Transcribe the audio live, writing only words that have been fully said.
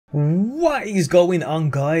What is going on,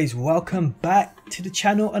 guys? Welcome back to the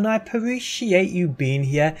channel and I appreciate you being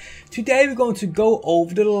here. Today we're going to go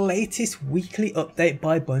over the latest weekly update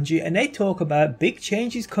by Bungie and they talk about big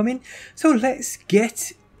changes coming, so let's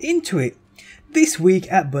get into it. This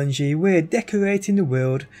week at Bungie we're decorating the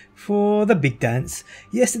world for the big dance.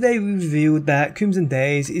 Yesterday we revealed that Crimson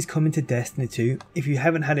Days is coming to Destiny 2. If you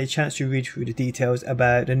haven't had a chance to read through the details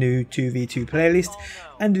about the new 2v2 playlist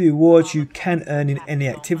and the rewards you can earn in any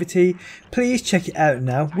activity, please check it out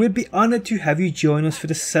now. We'd be honoured to have you join us for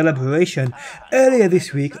the celebration. Earlier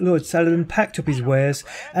this week, Lord Saladin packed up his wares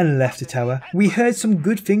and left the tower. We heard some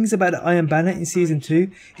good things about the Iron Banner in Season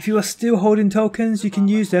 2. If you are still holding tokens, you can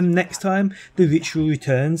use them next time the ritual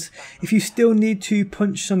returns. If you still need to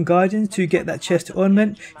punch some guardians to get that chest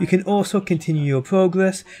ornament, you can also continue your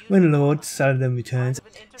progress when Lord Saladin returns.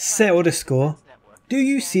 Settle the score. Do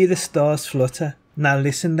you see the stars flutter? Now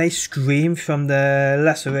listen, they scream from the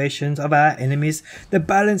lacerations of our enemies. The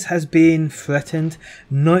balance has been threatened.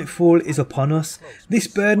 Nightfall is upon us. This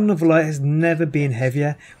burden of light has never been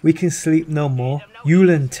heavier. We can sleep no more.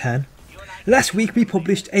 Yulan 10. Last week we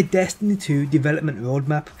published a Destiny 2 development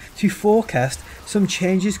roadmap to forecast some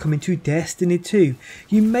changes coming to Destiny 2.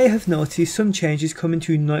 You may have noticed some changes coming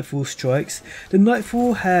to Nightfall strikes. The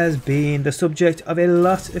Nightfall has been the subject of a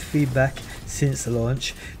lot of feedback since the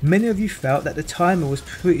launch. Many of you felt that the timer was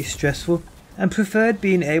pretty stressful and preferred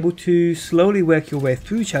being able to slowly work your way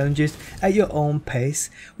through challenges at your own pace.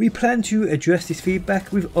 We plan to address this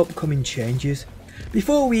feedback with upcoming changes.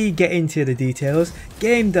 Before we get into the details,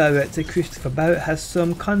 game director Christopher Barrett has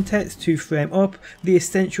some context to frame up the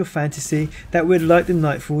essential fantasy that we'd like the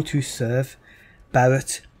Nightfall to serve.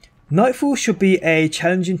 Barrett: Nightfall should be a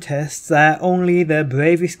challenging test that only the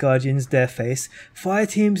bravest guardians dare face. Fire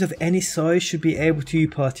teams of any size should be able to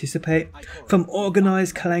participate. From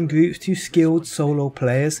organised clan groups to skilled solo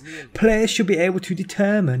players, players should be able to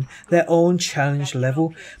determine their own challenge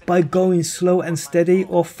level by going slow and steady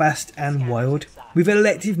or fast and wild, with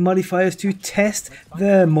elective modifiers to test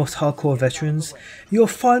the most hardcore veterans. Your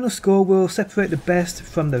final score will separate the best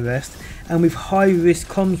from the rest, and with high risk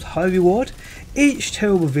comes high reward. Each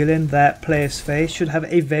terrible villain that players face should have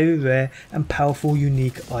a very rare and powerful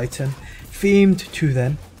unique item themed to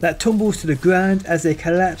them that tumbles to the ground as they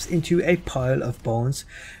collapse into a pile of bones.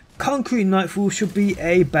 Concrete Nightfall should be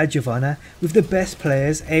a badge of honour, with the best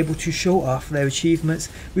players able to show off their achievements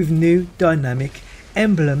with new dynamic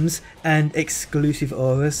emblems and exclusive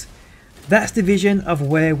auras. That's the vision of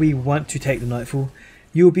where we want to take the Nightfall.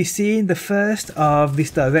 You'll be seeing the first of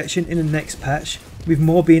this direction in the next patch, with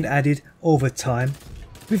more being added over time.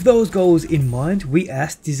 With those goals in mind, we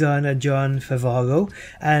asked designer John Favaro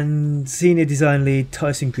and senior design lead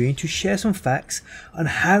Tyson Green to share some facts on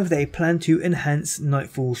how they plan to enhance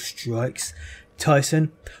Nightfall strikes.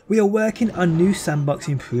 Tyson: We are working on new sandbox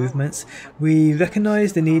improvements. We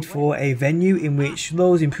recognise the need for a venue in which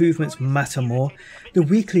those improvements matter more. The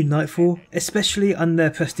weekly Nightfall, especially on the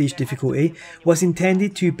prestige difficulty, was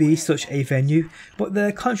intended to be such a venue, but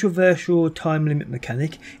the controversial time limit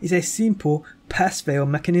mechanic is a simple pass-fail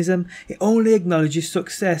mechanism. It only acknowledges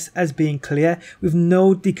success as being clear, with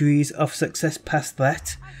no degrees of success past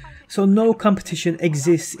that. So no competition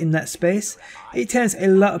exists in that space. It turns a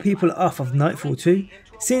lot of people off of Nightfall 2,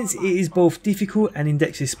 since it is both difficult and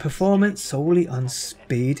indexes performance solely on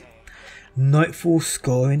speed. Nightfall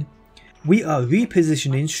scoring. We are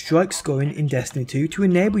repositioning strike scoring in Destiny 2 to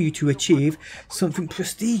enable you to achieve something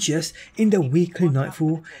prestigious in the weekly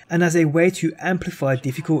Nightfall, and as a way to amplify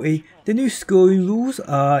difficulty, the new scoring rules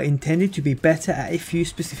are intended to be better at a few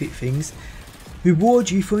specific things. Reward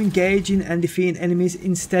you for engaging and defeating enemies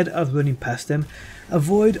instead of running past them.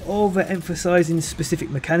 Avoid overemphasizing specific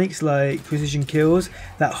mechanics like precision kills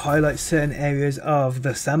that highlight certain areas of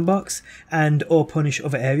the sandbox and or punish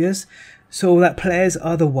other areas, so that players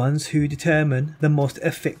are the ones who determine the most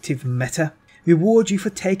effective meta. Reward you for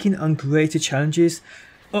taking on greater challenges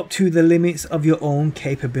up to the limits of your own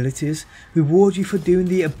capabilities. Reward you for doing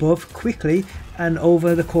the above quickly and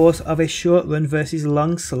over the course of a short run versus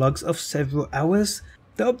long slugs of several hours.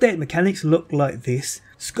 The update mechanics look like this.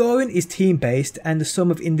 Scoring is team based and the sum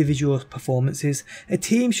of individual performances. A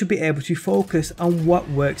team should be able to focus on what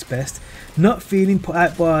works best, not feeling put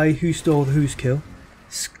out by who stole whose kill.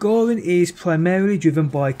 Scoring is primarily driven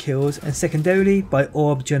by kills and secondarily by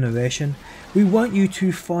orb generation. We want you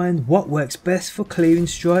to find what works best for clearing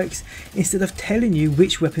strikes instead of telling you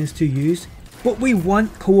which weapons to use, but we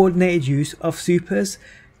want coordinated use of supers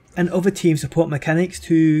and other team support mechanics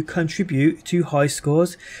to contribute to high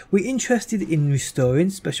scores. We're interested in restoring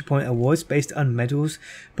special point awards based on medals,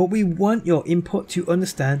 but we want your input to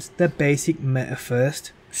understand the basic meta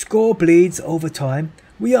first. Score bleeds over time.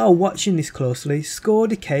 We are watching this closely. Score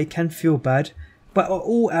decay can feel bad, but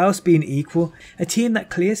all else being equal, a team that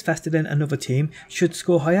clears faster than another team should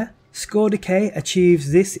score higher. Score decay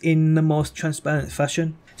achieves this in the most transparent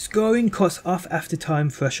fashion. Scoring cuts off after time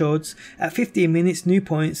thresholds. At 15 minutes, new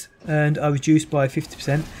points earned are reduced by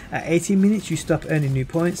 50%. At 18 minutes, you stop earning new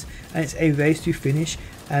points, and it's a race to finish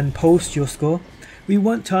and post your score. We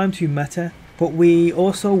want time to matter, but we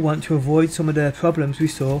also want to avoid some of the problems we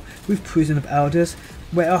saw with Prison of Elders,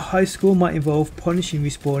 where a high score might involve punishing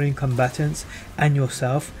respawning combatants and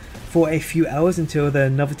yourself for a few hours until the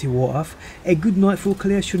novelty wore off. A good Nightfall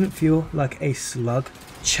clear shouldn't feel like a slug.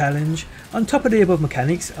 Challenge. On top of the above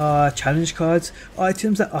mechanics are challenge cards,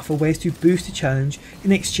 items that offer ways to boost the challenge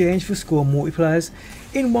in exchange for score multipliers.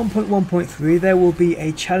 In 1.1.3 there will be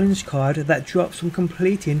a challenge card that drops from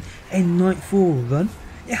completing a Nightfall run.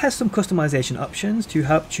 It has some customization options to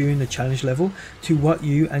help tune the challenge level to what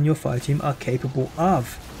you and your fire team are capable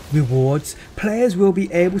of. Rewards. Players will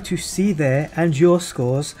be able to see their and your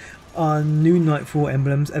scores on new Nightfall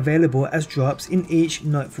emblems available as drops in each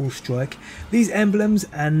Nightfall strike. These emblems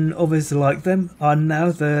and others like them are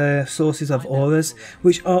now the sources of auras,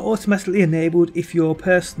 which are automatically enabled if your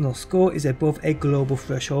personal score is above a global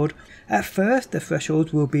threshold. At first the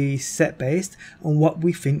thresholds will be set based on what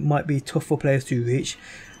we think might be tough for players to reach,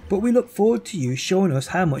 but we look forward to you showing us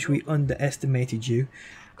how much we underestimated you.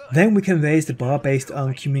 Then we can raise the bar based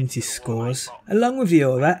on community scores. Along with the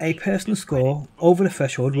aura, a personal score over the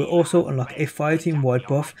threshold will also unlock a fireteam wide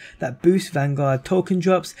buff that boosts Vanguard token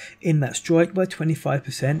drops in that strike by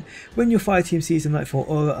 25%. When your fireteam sees the Nightfall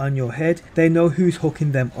aura on your head, they know who's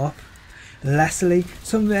hooking them up. Lastly,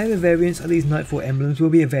 some rarer variants of these Nightfall emblems will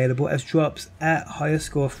be available as drops at higher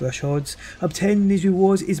score thresholds. Obtaining these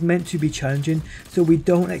rewards is meant to be challenging, so we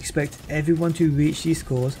don't expect everyone to reach these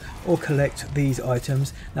scores or collect these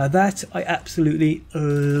items. Now that I absolutely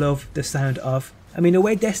love the sound of. I mean, the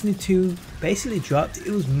way Destiny 2 basically dropped, it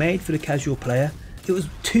was made for the casual player. It was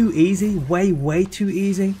too easy, way too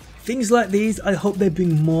easy. Things like these I hope they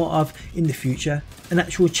bring more of in the future, an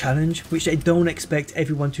actual challenge which they don't expect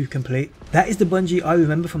everyone to complete. That is the Bungie I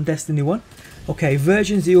remember from Destiny 1. Okay,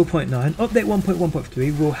 version 0.9, update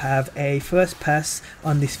 1.1.3 will have a first pass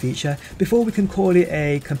on this feature. Before we can call it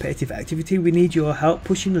a competitive activity, we need your help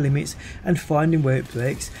pushing the limits and finding where it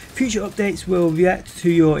breaks. Future updates will react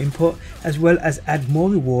to your input as well as add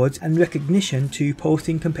more rewards and recognition to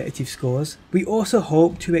posting competitive scores. We also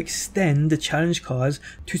hope to extend the challenge cards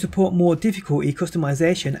to support more difficulty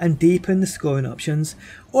customization and deepen the scoring options.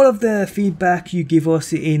 All of the feedback you give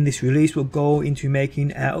us in this release will go into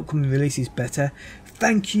making our upcoming releases better.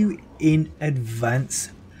 Thank you in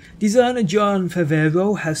advance. Designer John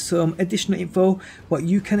Favreau has some additional info what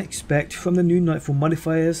you can expect from the new Nightfall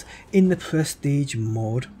modifiers in the Prestige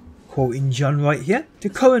mode. Quoting John right here, the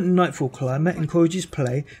current Nightfall climate encourages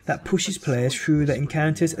play that pushes players through the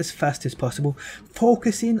encounters as fast as possible,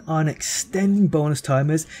 focusing on extending bonus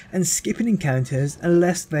timers and skipping encounters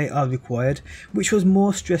unless they are required, which was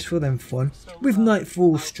more stressful than fun. With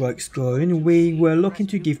Nightfall strike scoring, we were looking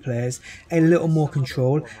to give players a little more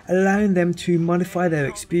control, allowing them to modify their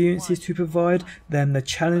experiences to provide them the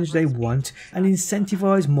challenge they want and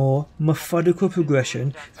incentivize more methodical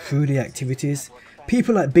progression through the activities.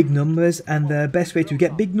 People like big numbers, and the best way to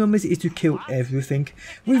get big numbers is to kill everything.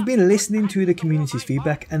 We've been listening to the community's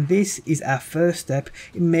feedback, and this is our first step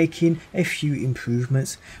in making a few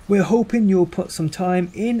improvements. We're hoping you'll put some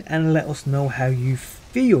time in and let us know how you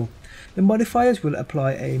feel. The modifiers will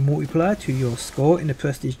apply a multiplier to your score in the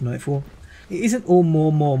Prestige Nightfall. It isn't all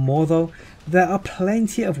more though. There are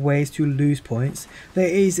plenty of ways to lose points. There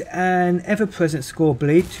is an ever-present score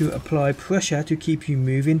bleed to apply pressure to keep you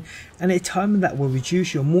moving, and a timer that will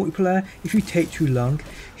reduce your multiplier if you take too long.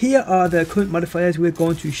 Here are the current modifiers we're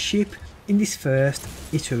going to ship in this first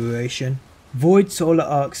iteration. Void Solar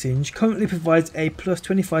Arc Singe currently provides a plus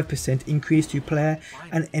 25% increase to player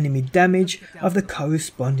and enemy damage of the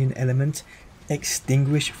corresponding element.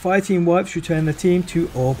 Extinguish Fireteam Wipes return the team to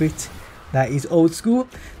orbit. That is old school.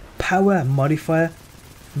 Power modifier.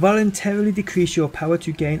 Voluntarily decrease your power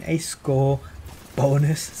to gain a score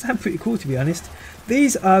bonus. Sound pretty cool, to be honest.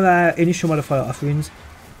 These are our initial modifier offerings.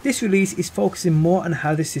 This release is focusing more on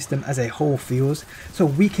how the system as a whole feels, so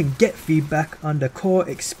we can get feedback on the core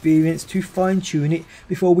experience to fine tune it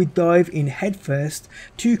before we dive in headfirst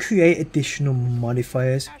to create additional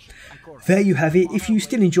modifiers. There you have it. If you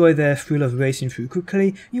still enjoy the thrill of racing through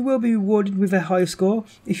quickly, you will be rewarded with a higher score.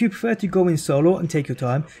 If you prefer to go in solo and take your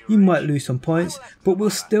time, you might lose some points, but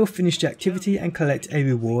will still finish the activity and collect a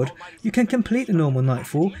reward. You can complete the normal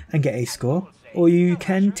Nightfall and get a score. or you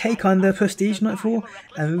can take on the Prestige Nightfall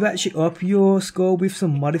and ratchet up your score with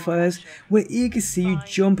some modifiers. We're eager to see you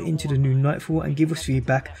jump into the new Nightfall and give us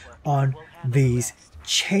feedback on these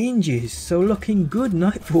changes. So looking good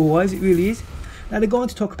Nightfall wise, it really is. Now they're going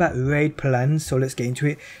to talk about raid plans, so let's get into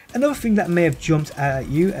it. Another thing that may have jumped out at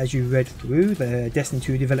you as you read through the Destiny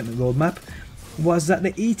 2 development roadmap was that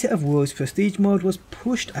the Eater of Worlds Prestige mode was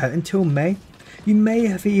pushed out until May. You may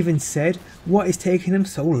have even said, what is taking them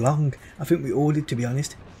so long? I think we all did, to be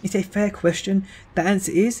honest. It's a fair question. The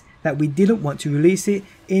answer is that we didn't want to release it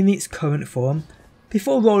in its current form.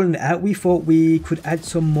 Before rolling it out, we thought we could add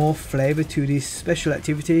some more flavour to this special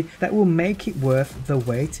activity that will make it worth the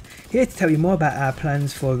wait. Here to tell you more about our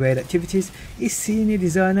plans for raid activities is Senior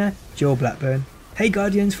Designer Joe Blackburn. Hey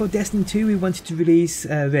Guardians, for Destiny 2 we wanted to release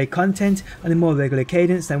raid content on a more regular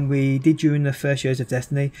cadence than we did during the first years of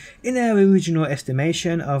Destiny. In our original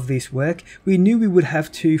estimation of this work, we knew we would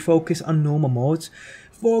have to focus on normal modes,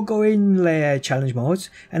 foregoing Lair challenge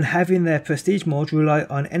modes, and having their prestige modes rely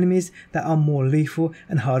on enemies that are more lethal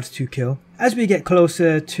and hard to kill. As we get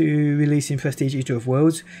closer to releasing Prestige Eater of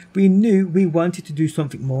Worlds, we knew we wanted to do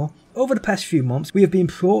something more. Over the past few months, we have been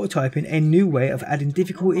prototyping a new way of adding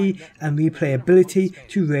difficulty and replayability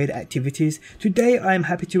to raid activities. Today I am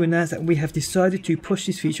happy to announce that we have decided to push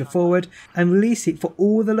this feature forward and release it for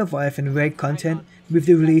all the Leviathan raid content with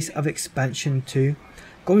the release of Expansion 2.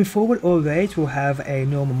 Going forward, all raids will have a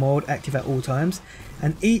normal mode active at all times,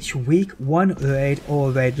 and each week one raid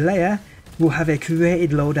or raid layer will have a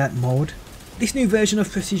created loadout mode. This new version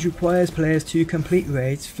of Prestige requires players to complete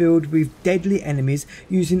raids filled with deadly enemies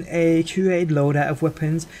using a curated loadout of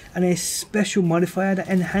weapons and a special modifier that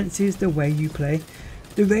enhances the way you play.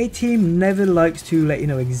 The raid team never likes to let you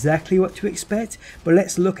know exactly what to expect, but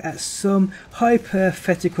let's look at some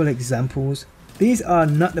hypothetical examples. These are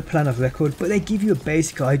not the plan of record, but they give you a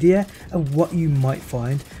basic idea of what you might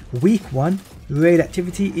find. Week 1, raid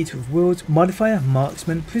activity, Eater of Worlds, modifier,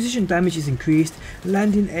 marksman, precision damage is increased,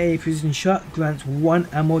 landing a precision shot grants 1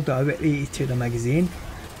 ammo directly to the magazine,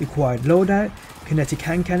 required loadout, kinetic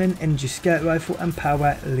hand cannon, energy scout rifle and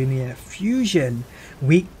power linear fusion.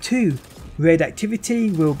 Week 2, raid activity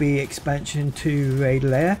will be expansion to raid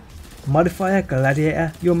layer. Modifier,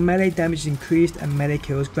 gladiator, your melee damage is increased and melee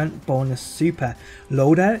kills grant bonus super.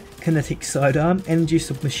 Loadout, kinetic sidearm, energy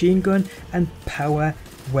submachine gun and power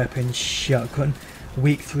weapon shotgun.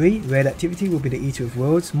 Week 3, raid activity will be the Eater of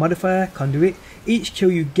Worlds. Modifier, conduit, each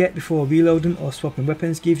kill you get before reloading or swapping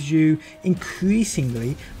weapons gives you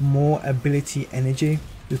increasingly more ability energy.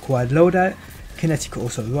 Required loadout, kinetic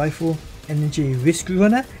assault rifle, energy risk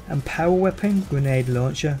runner and power weapon grenade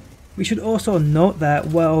launcher. We should also note that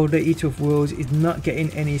while the Eater of Worlds is not getting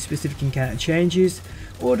any specific encounter changes,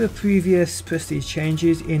 all the previous prestige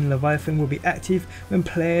changes in Leviathan will be active when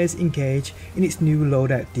players engage in its new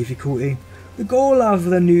loadout difficulty. The goal of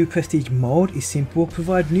the new prestige mode is simple: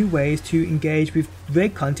 provide new ways to engage with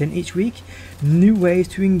raid content each week, new ways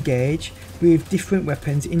to engage with different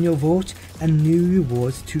weapons in your vault and new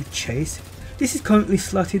rewards to chase. This is currently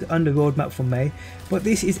slotted on the roadmap for May, but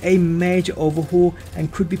this is a major overhaul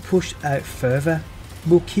and could be pushed out further.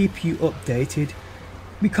 We'll keep you updated.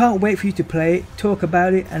 We can't wait for you to play it, talk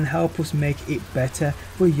about it and help us make it better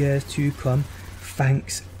for years to come.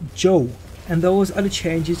 Thanks, Joe. And those are the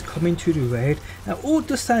changes coming to the raid. Now all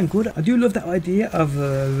does sound good. I do love the idea of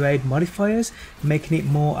raid modifiers, making it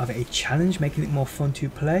more of a challenge, making it more fun to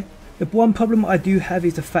play. The one problem I do have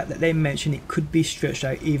is the fact that they mention it could be stretched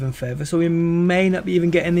out even further, so we may not be even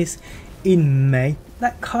getting this in May.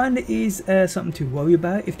 That kind of is something to worry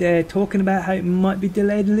about. If they're talking about how it might be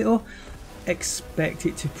delayed a little, expect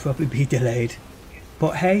it to probably be delayed.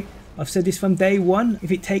 But hey, I've said this from day one,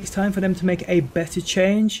 if it takes time for them to make a better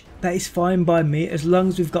change, that is fine by me, as long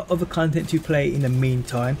as we've got other content to play in the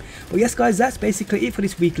meantime. Well yes guys, that's basically it for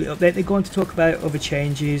this weekly update. They're going to talk about other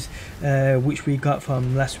changes which we got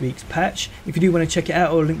from last week's patch. If you do want to check it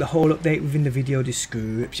out, I'll link the whole update within the video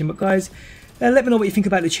description. But guys, let me know what you think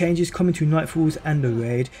about the changes coming to Nightfalls and the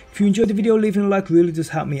raid. If you enjoyed the video, leaving a like really does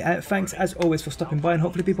help me out. Thanks as always for stopping by, and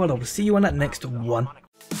hopefully people, I will see you on that next one.